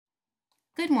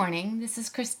Good morning, this is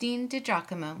Christine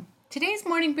DiGiacomo. Today's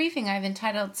morning briefing I've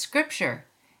entitled Scripture,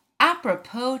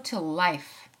 Apropos to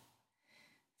Life.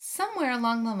 Somewhere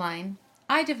along the line,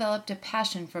 I developed a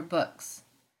passion for books.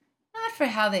 Not for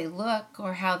how they look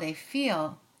or how they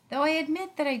feel, though I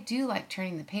admit that I do like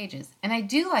turning the pages, and I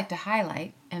do like to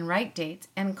highlight and write dates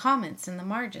and comments in the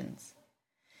margins.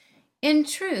 In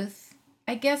truth,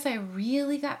 I guess I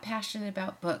really got passionate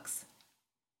about books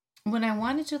when I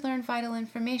wanted to learn vital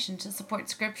information to support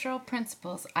scriptural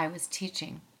principles I was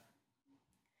teaching.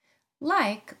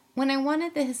 Like when I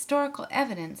wanted the historical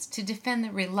evidence to defend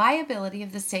the reliability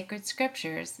of the sacred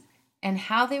scriptures and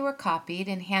how they were copied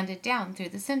and handed down through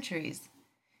the centuries.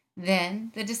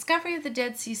 Then the discovery of the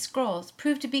Dead Sea Scrolls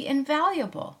proved to be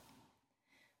invaluable.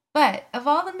 But of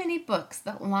all the many books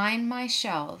that line my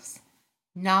shelves,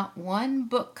 not one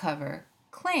book cover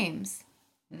claims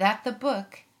that the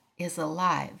book is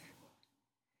alive.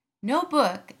 No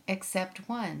book except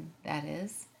one, that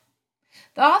is.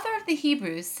 The author of the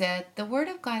Hebrews said the Word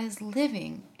of God is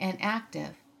living and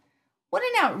active. What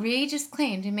an outrageous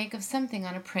claim to make of something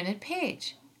on a printed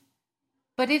page!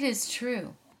 But it is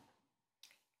true.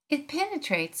 It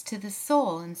penetrates to the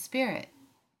soul and spirit.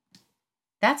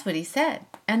 That's what he said,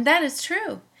 and that is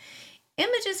true.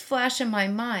 Images flash in my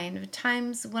mind of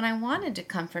times when I wanted to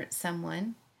comfort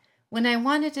someone, when I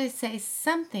wanted to say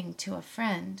something to a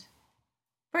friend.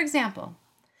 For example,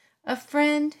 a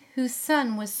friend whose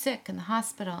son was sick in the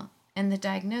hospital and the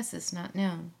diagnosis not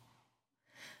known.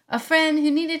 A friend who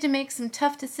needed to make some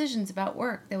tough decisions about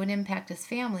work that would impact his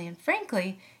family, and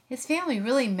frankly, his family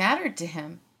really mattered to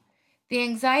him. The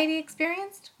anxiety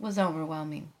experienced was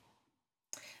overwhelming.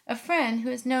 A friend who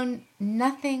has known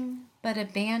nothing but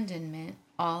abandonment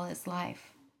all his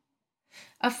life.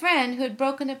 A friend who had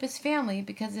broken up his family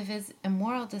because of his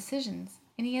immoral decisions,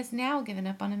 and he has now given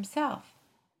up on himself.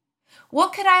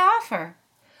 What could I offer?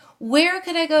 Where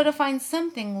could I go to find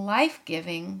something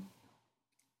life-giving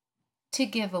to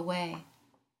give away?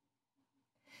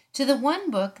 To the one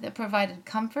book that provided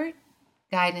comfort,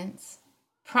 guidance,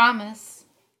 promise,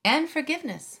 and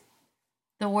forgiveness,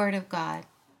 the Word of God.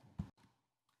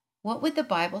 What would the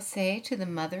Bible say to the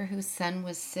mother whose son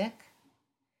was sick?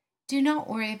 Do not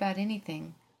worry about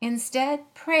anything. Instead,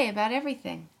 pray about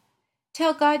everything.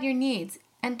 Tell God your needs,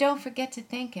 and don't forget to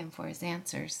thank Him for His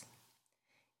answers.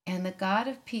 And the God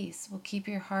of peace will keep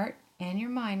your heart and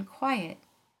your mind quiet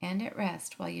and at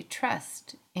rest while you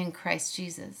trust in Christ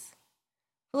Jesus.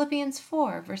 Philippians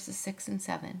 4, verses 6 and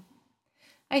 7.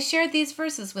 I shared these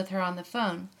verses with her on the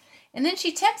phone, and then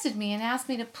she texted me and asked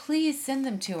me to please send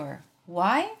them to her.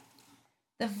 Why?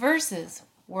 The verses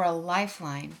were a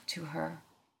lifeline to her.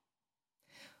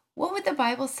 What would the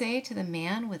Bible say to the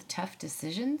man with tough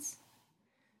decisions?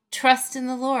 Trust in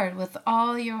the Lord with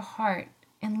all your heart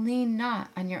and lean not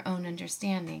on your own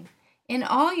understanding. In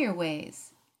all your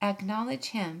ways, acknowledge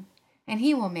Him, and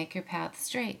He will make your path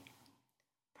straight.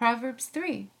 Proverbs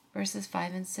 3, verses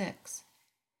 5 and 6.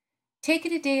 Take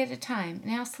it a day at a time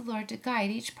and ask the Lord to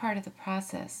guide each part of the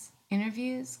process.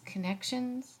 Interviews,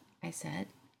 connections, I said.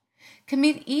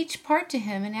 Commit each part to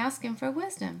Him and ask Him for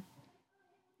wisdom.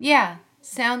 Yeah,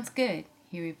 sounds good,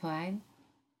 he replied.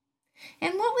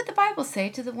 And what would the Bible say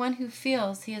to the one who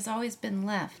feels he has always been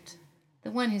left? The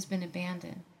one who's been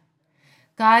abandoned.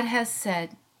 God has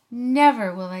said,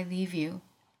 never will I leave you.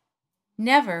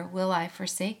 Never will I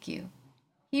forsake you.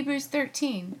 Hebrews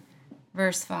 13,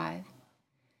 verse 5.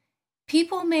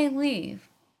 People may leave.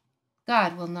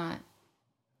 God will not.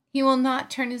 He will not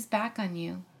turn His back on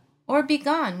you or be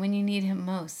gone when you need Him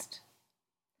most.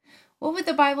 What would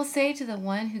the Bible say to the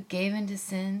one who gave into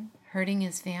sin, hurting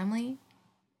his family?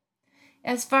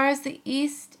 As far as the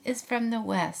east is from the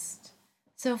west,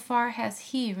 so far has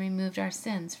He removed our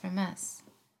sins from us.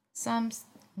 Psalms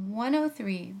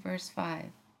 103, verse 5.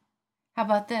 How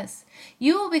about this?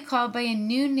 You will be called by a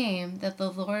new name that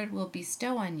the Lord will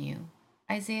bestow on you.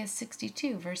 Isaiah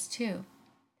 62, verse 2.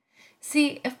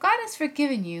 See, if God has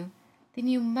forgiven you, then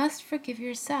you must forgive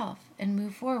yourself and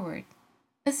move forward.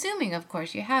 Assuming, of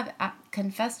course, you have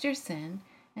confessed your sin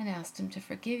and asked Him to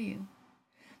forgive you.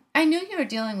 I know you are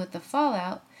dealing with the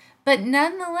fallout, but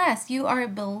nonetheless, you are a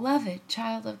beloved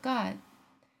child of God.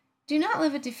 Do not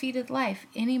live a defeated life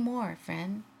anymore,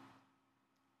 friend.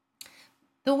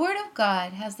 The Word of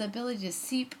God has the ability to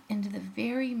seep into the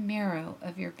very marrow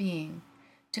of your being,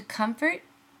 to comfort,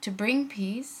 to bring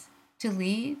peace, to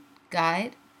lead,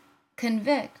 guide,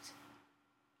 convict,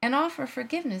 and offer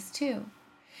forgiveness too.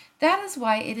 That is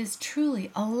why it is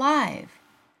truly alive.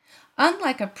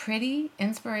 Unlike a pretty,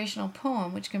 inspirational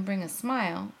poem which can bring a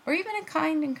smile, or even a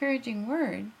kind, encouraging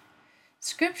word,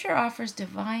 Scripture offers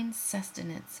divine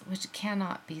sustenance which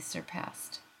cannot be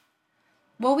surpassed.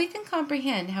 While we can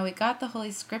comprehend how we got the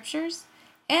Holy Scriptures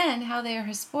and how they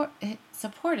are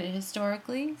supported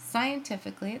historically,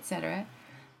 scientifically, etc.,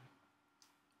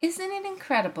 isn't it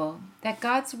incredible that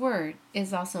God's Word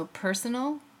is also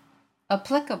personal,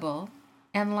 applicable,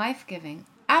 and life-giving,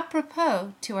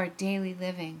 apropos to our daily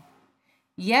living?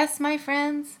 Yes, my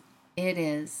friends, it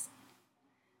is.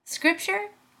 Scripture,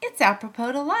 it's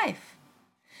apropos to life.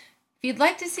 If you'd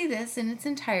like to see this in its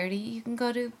entirety, you can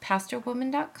go to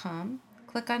pastorwoman.com,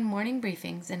 click on Morning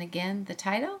Briefings, and again, the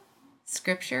title,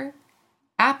 Scripture,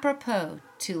 apropos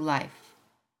to life.